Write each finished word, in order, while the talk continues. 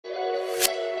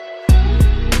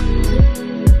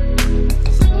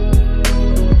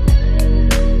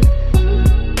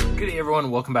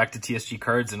everyone, welcome back to TSG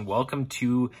Cards and welcome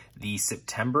to the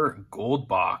September gold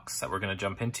box that we're going to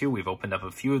jump into. We've opened up a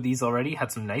few of these already,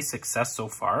 had some nice success so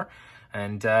far,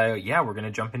 and yeah, we're going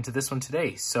to jump into this one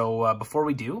today. So before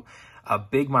we do, a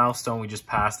big milestone, we just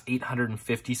passed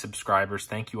 850 subscribers.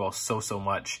 Thank you all so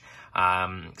much.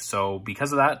 So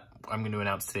because of that, I'm going to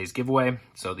announce today's giveaway.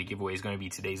 So the giveaway is going to be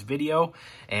today's video,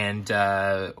 and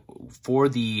for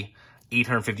the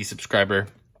 850 subscriber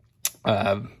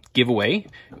giveaway,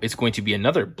 it's going to be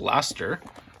another blaster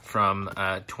from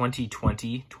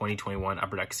 2020-2021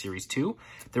 Upper Deck Series 2.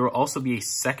 There will also be a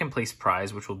second place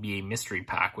prize, which will be a mystery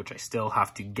pack, which I still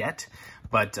have to get,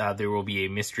 but there will be a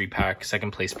mystery pack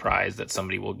second place prize that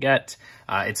somebody will get.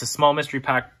 It's a small mystery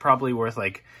pack, probably worth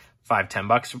like $5-10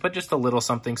 bucks, but just a little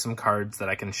something, some cards that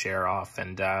I can share off,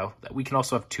 and we can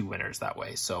also have 2 winners that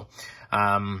way. So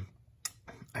I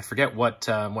forget what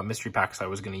mystery packs I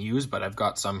was going to use, but I've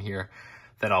got some here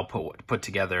that I'll put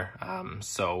together.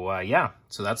 Yeah,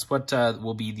 so that's what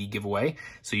will be the giveaway.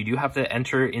 So you do have to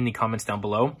enter in the comments down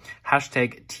below,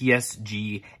 hashtag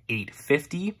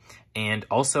TSG850, and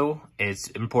also it's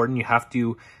important, you have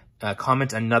to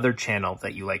comment another channel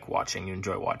that you like watching, you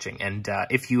enjoy watching. And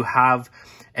if you have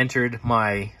entered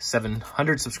my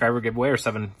 700 subscriber giveaway or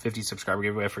 750 subscriber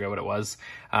giveaway, I forget what it was,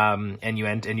 and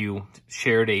you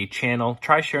shared a channel,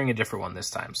 try sharing a different one this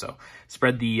time. So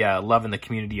spread the love in the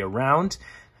community around.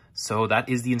 So that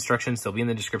is the instructions. They'll be in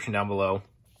the description down below.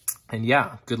 And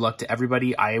yeah, good luck to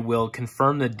everybody. I will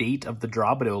confirm the date of the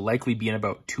draw, but it will likely be in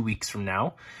about 2 weeks from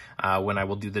now when I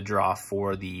will do the draw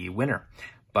for the winner.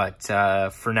 But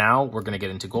for now, we're going to get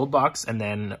into Goldbox, and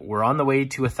then we're on the way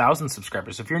to 1,000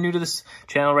 subscribers. So if you're new to this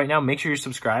channel right now, make sure you're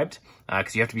subscribed,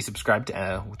 because you have to be subscribed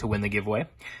to win the giveaway.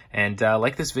 And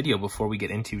like this video before we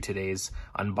get into today's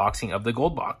unboxing of the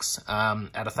Goldbox.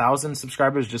 At 1,000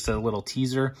 subscribers, just a little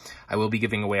teaser, I will be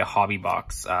giving away a hobby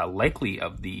box, likely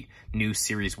of the new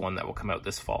Series 1 that will come out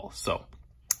this fall. So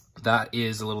that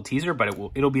is a little teaser, but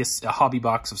it'll be a hobby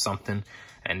box of something,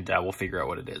 and we'll figure out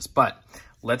what it is. But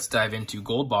let's dive into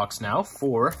Goldbox now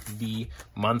for the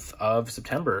month of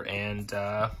September. And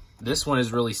this one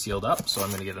is really sealed up, so I'm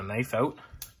going to get a knife out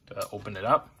to open it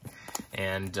up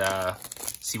and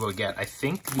see what we get. I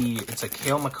think it's a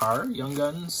Cale Makar Young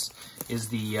Guns is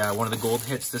the one of the gold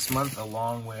hits this month,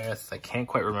 along with, I can't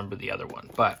quite remember the other one,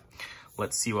 but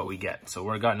let's see what we get. So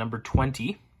we've got number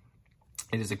 20.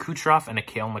 It is a Kucherov and a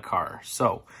Cale Makar.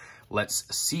 So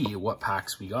let's see what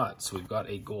packs we got. So we've got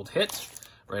a gold hit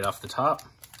right off the top.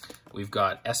 We've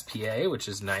got SPA, which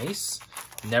is nice.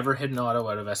 Never hit an auto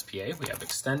out of SPA. We have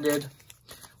Extended.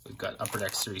 We've got Upper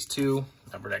Deck Series 2,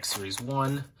 Upper Deck Series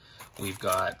 1. We've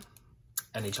got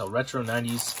NHL Retro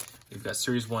 90s. We've got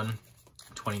Series 1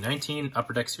 2019,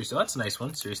 Upper Deck Series 2. That's a nice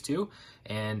one, Series 2.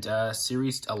 And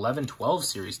Series 11-12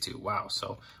 Series 2. Wow,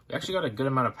 so we actually got a good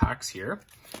amount of packs here.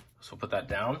 So put that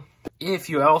down. If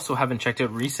you also haven't checked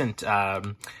out recent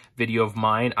video of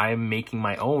mine, I'm making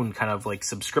my own kind of like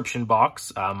subscription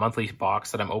box, monthly box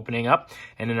that I'm opening up.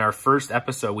 And in our first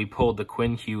episode, we pulled the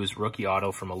Quinn Hughes rookie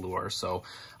auto from Allure. So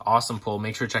awesome pull.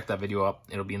 Make sure to check that video up.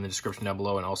 It'll be in the description down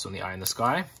below and also in the eye in the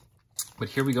sky. But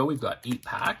here we go. We've got 8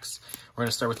 packs. We're going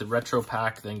to start with the retro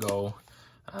pack, then go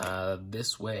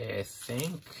this way, I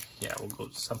think. Yeah, we'll go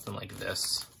something like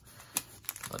this.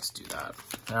 Let's do that.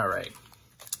 All right.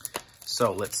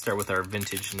 So let's start with our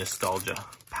vintage nostalgia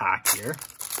pack here.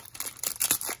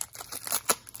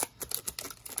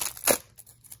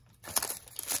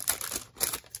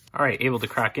 All right, able to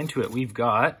crack into it. We've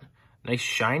got a nice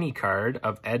shiny card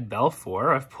of Ed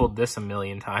Belfour. I've pulled this a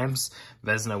million times.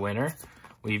 Vezina winner.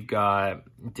 We've got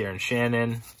Darren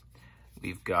Shannon.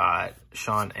 We've got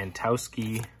Sean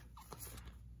Antowski.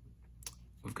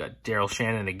 We've got Daryl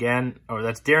Shannon again. Oh,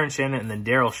 that's Darren Shannon and then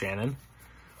Daryl Shannon.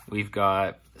 We've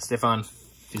got Stefan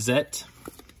Fiset.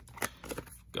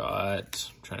 I'm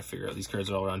trying to figure out, these cards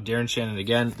are all around. Darren Shannon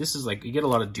again. This is like, you get a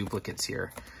lot of duplicates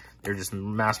here. They're just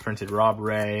mass printed. Rob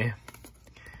Ray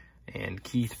and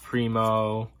Keith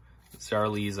Primo,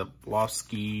 Zarly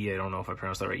Zablowski, I don't know if I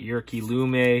pronounced that right, Yurki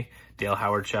Lume, Dale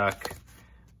Howardchuk,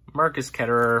 Marcus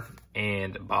Ketterer,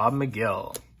 and Bob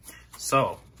McGill.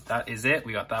 So that is it.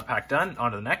 We got that pack done. On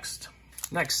to the next.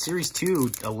 Next, Series 2,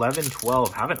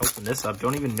 11-12. Haven't opened this up.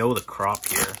 Don't even know the crop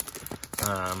here.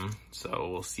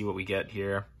 So we'll see what we get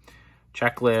here.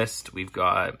 Checklist. We've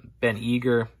got Ben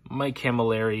Eager, Mike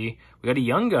Camilleri. We got a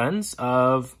Young Guns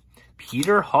of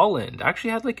Peter Holland.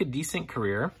 Actually had like a decent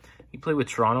career. He played with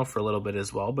Toronto for a little bit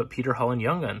as well, but Peter Holland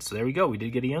Young Guns. So there we go. We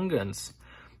did get a Young Guns.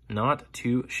 Not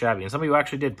too shabby. And somebody who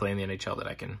actually did play in the NHL that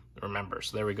I can remember.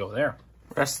 So there we go there.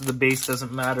 Rest of the base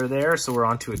doesn't matter there. So we're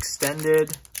on to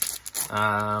Extended.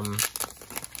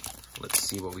 Let's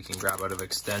see what we can grab out of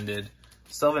extended.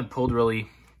 Still haven't pulled really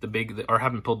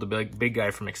haven't pulled the big guy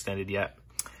from extended yet.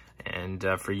 And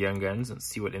for Young Guns, let's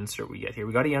see what insert we get here.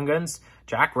 We got a Young Guns,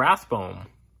 Jack Rathbone.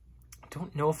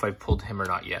 Don't know if I pulled him or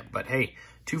not yet, but hey,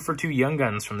 2 for 2 Young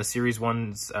Guns from the Series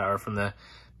 1s, or from the,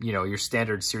 you know, your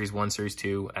standard Series 1, Series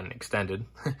 2, and extended.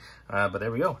 But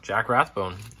there we go, Jack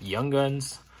Rathbone, Young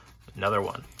Guns, another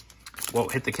one. Whoa,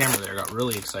 hit the camera there, got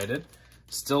really excited.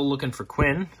 Still looking for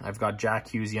Quinn. I've got Jack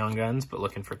Hughes Young Guns, but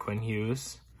looking for Quinn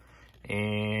Hughes.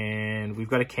 And we've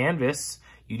got a canvas,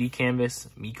 UD Canvas,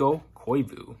 Mikko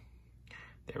Koivu.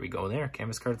 There we go there,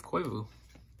 canvas card of Koivu.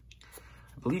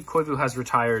 I believe Koivu has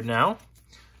retired now,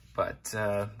 but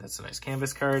that's a nice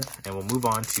canvas card. And we'll move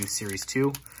on to Series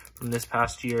 2 from this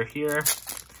past year here.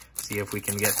 See if we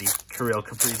can get the Kirill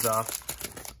Kaprizov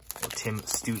or Tim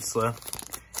Stützle.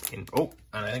 Oh,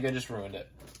 and I think I just ruined it.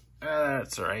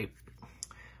 That's all right.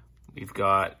 We've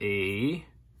got a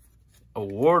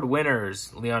award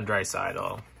winners, Leon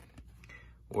Draisaitl.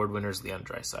 Award winners, Leon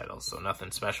Draisaitl. So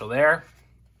nothing special there.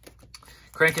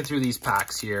 Cranking through these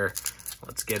packs here.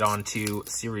 Let's get on to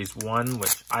Series 1,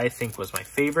 which I think was my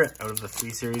favorite out of the 3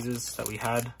 series that we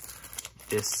had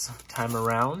this time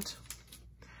around.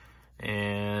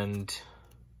 And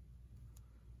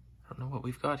I don't know what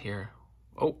we've got here.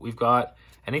 Oh, we've got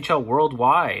NHL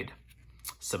Worldwide,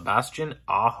 Sebastian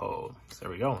Aho. So there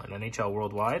we go, an NHL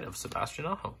Worldwide of Sebastian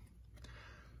Aho.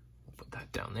 We'll put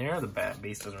that down there. The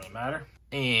base doesn't really matter.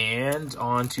 And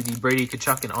on to the Brady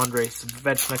Tkachuk and Andrei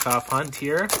Svechnikov hunt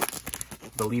here.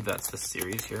 I believe that's the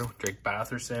series here. Drake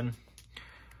Batherson.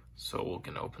 So we're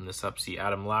going to open this up, see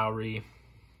Adam Lowry.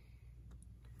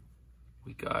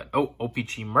 We got, oh,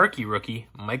 OPG Marquee rookie,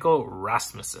 Michael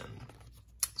Rasmussen.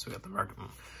 So we got the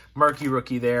Marquee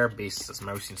rookie there. Base,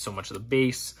 we've seen so much of the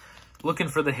base. Looking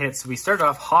for the hits. We started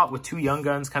off hot with 2 Young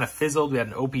Guns, kind of fizzled. We had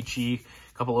an OPG,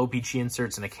 a couple OPG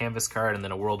inserts and a canvas card, and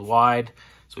then a worldwide.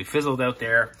 So we fizzled out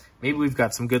there. Maybe we've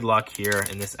got some good luck here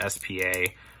in this SPA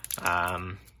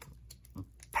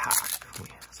pack.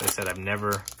 As I said, I've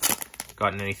never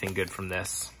gotten anything good from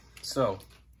this. So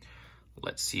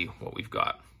let's see what we've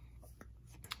got.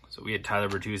 So we had Tyler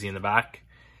Bertuzzi in the back,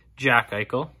 Jack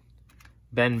Eichel,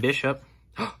 Ben Bishop.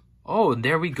 Oh, and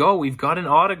there we go. We've got an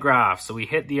autograph. So we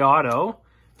hit the auto.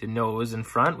 Didn't know it was in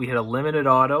front. We hit a limited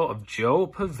auto of Joe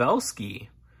Pavelski.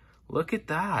 Look at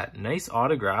that. Nice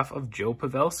autograph of Joe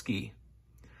Pavelski.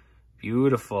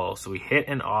 Beautiful. So we hit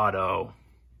an auto.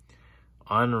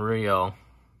 Unreal.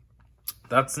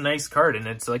 That's a nice card, and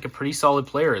it's like a pretty solid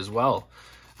player as well.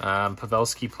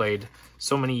 Pavelski played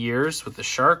so many years with the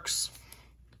Sharks.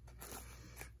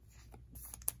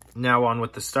 Now on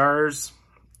with the Stars.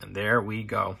 And there we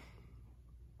go.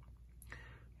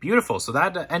 Beautiful. So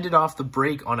that ended off the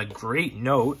break on a great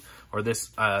note, or this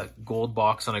gold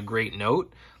box on a great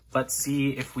note. Let's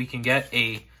see if we can get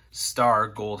a star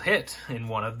gold hit in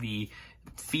one of the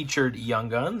featured Young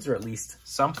Guns, or at least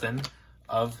something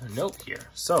of note here.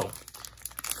 So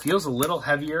feels a little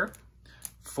heavier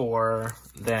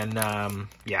than,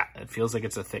 yeah, it feels like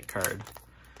it's a thick card.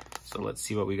 So let's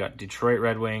see what we got. Detroit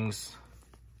Red Wings.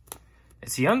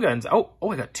 It's Young Guns. Oh,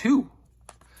 I got 2.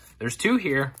 There's 2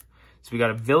 here. So we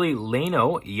got a Ville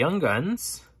Leino Young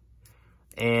Guns.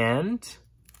 And,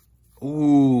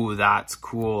 ooh, that's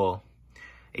cool.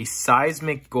 A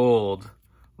Seismic Gold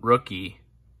rookie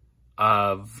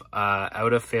of,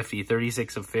 out of 50,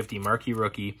 36 of 50, marquee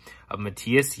rookie of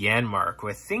Matthias Janmark, who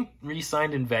I think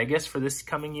re-signed in Vegas for this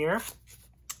coming year.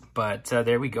 But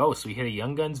there we go. So we hit a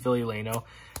Young Guns Ville Leino,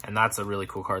 and that's a really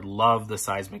cool card. Love the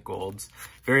Seismic Golds.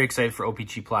 Very excited for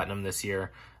OPG Platinum this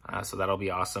year, so that'll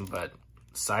be awesome. But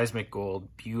Seismic Gold,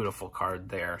 beautiful card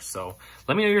there. So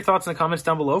let me know your thoughts in the comments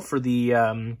down below for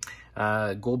the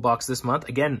gold box this month.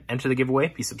 Again, enter the giveaway,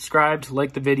 be subscribed,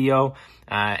 like the video,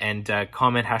 and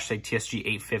comment hashtag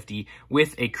TSG850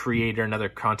 with a creator, another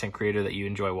content creator that you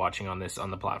enjoy watching on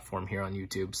the platform here on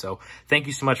YouTube. So thank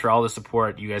you so much for all the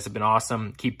support. You guys have been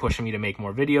awesome. Keep pushing me to make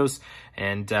more videos,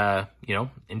 and you know,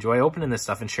 enjoy opening this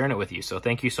stuff and sharing it with you. So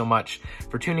thank you so much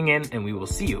for tuning in, and we will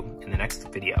see you in the next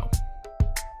video.